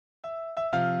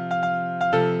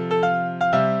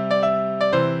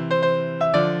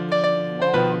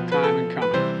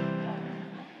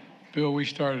Bill, we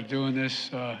started doing this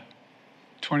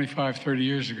 25, 30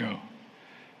 years ago,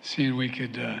 seeing we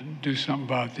could do something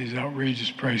about these outrageous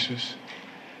prices,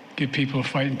 give people a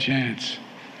fighting chance.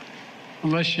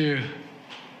 Unless you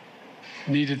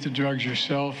needed the drugs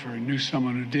yourself or knew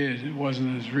someone who did, it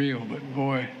wasn't as real. But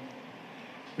boy,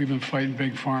 we've been fighting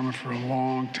Big Pharma for a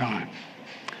long time,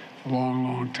 a long,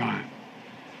 long time.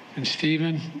 And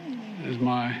Stephen, as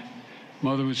my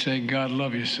mother would say, God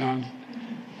love you, son.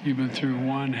 You've been through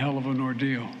one hell of an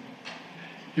ordeal.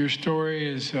 Your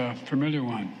story is a familiar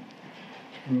one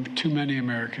from too many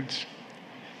Americans.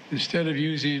 Instead of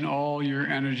using all your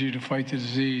energy to fight the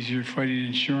disease, you're fighting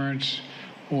insurance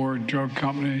or drug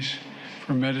companies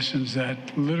for medicines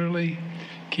that literally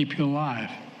keep you alive.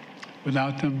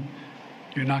 Without them,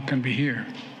 you're not going to be here.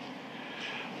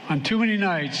 On too many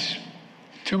nights,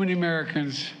 too many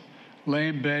Americans lay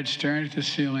in bed staring at the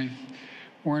ceiling,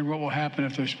 worrying what will happen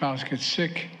if their spouse gets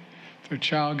sick, if their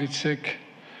child gets sick,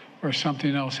 or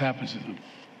something else happens to them.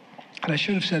 And I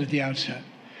should have said at the outset,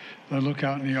 as I look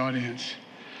out in the audience,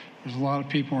 there's a lot of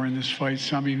people who are in this fight,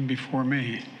 some even before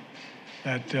me,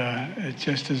 that it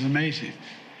just is amazing.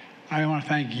 I want to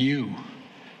thank you,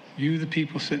 the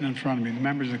people sitting in front of me, the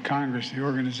members of Congress, the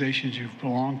organizations you've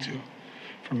belonged to,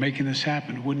 for making this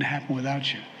happen. It wouldn't happen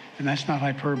without you. And that's not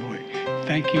hyperbole.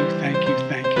 Thank you, thank you,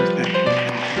 thank you, thank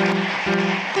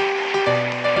you.